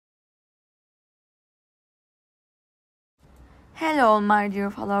Hello my dear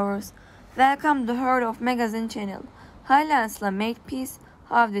followers, welcome to Heart of Magazine channel. Halil and Sıla made peace,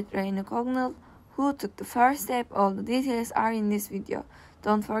 how did they reconciled, who took the first step, all the details are in this video.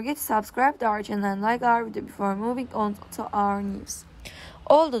 Don't forget to subscribe to our channel and like our video before moving on to our news.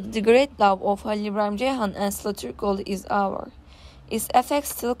 Although the great love of Halil, İbrahim, Ceyhan and Sıla Türkoğlu is over, its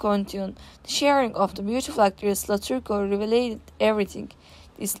effects still continue. The sharing of the beautiful actress Sıla Türkoğlu revealed everything.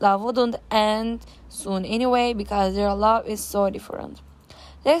 This love wouldn't end soon anyway because their love is so different.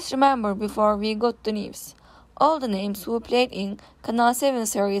 Let's remember before we got the news. All the names who played in Kanal 7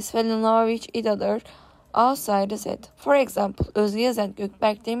 series fell in love with each other outside the set. For example, Özge and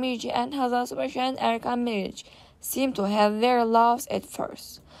Gökberk Demirci and Hazal Subaşı Erkan Meriç seem to have their loves at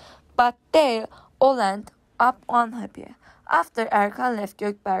first. But they all end up unhappy. After Erkan left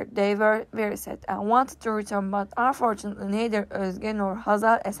Gökberk, they were very sad and wanted to return, but unfortunately neither Özge nor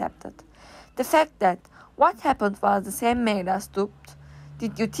Hazal accepted. The fact that what happened was the same made us duped.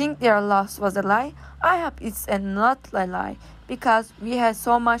 Did you think their loss was a lie? I hope it's not a lie, because we had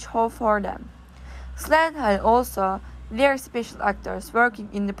so much hope for them. Sıla and Halil also very special actors working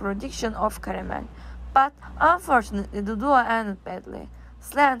in the production of Caramel, but unfortunately the duo ended badly.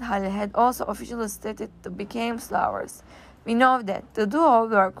 Sıla and Halil had also officially stated to become lovers. We know that the duo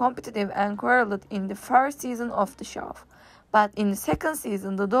were competitive and quarreled in the first season of the show, but in the second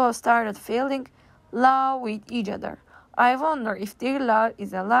season the duo started falling love with each other. I wonder if their love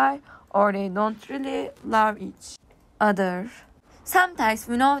is a lie or they don't really love each other. Sometimes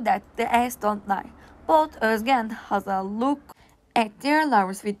we know that the eyes don't lie. Both Özge and Hazal look at their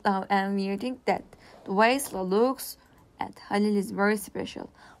lovers with love, and we think that the way Sıla looks at Halil is very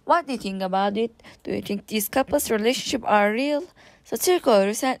special. What do you think about it? Do you think these couples' relationships are real? So Türkoğlu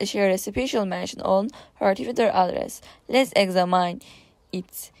recently shared a special mention on her Twitter address. Let's examine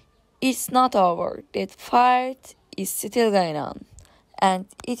it. It's not over. That fight is still going on, and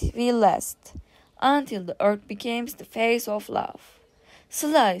it will last until the earth becomes the face of love.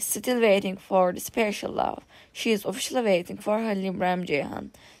 Sıla is still waiting for the special love. She is officially waiting for Halil, İbrahim,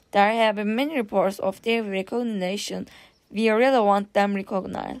 Ceyhan. There have been many reports of their recognition. We really want them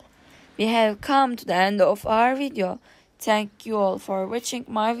recognized. We have come to the end of our video. Thank you all for watching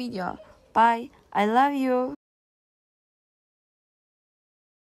my video. Bye. I love you.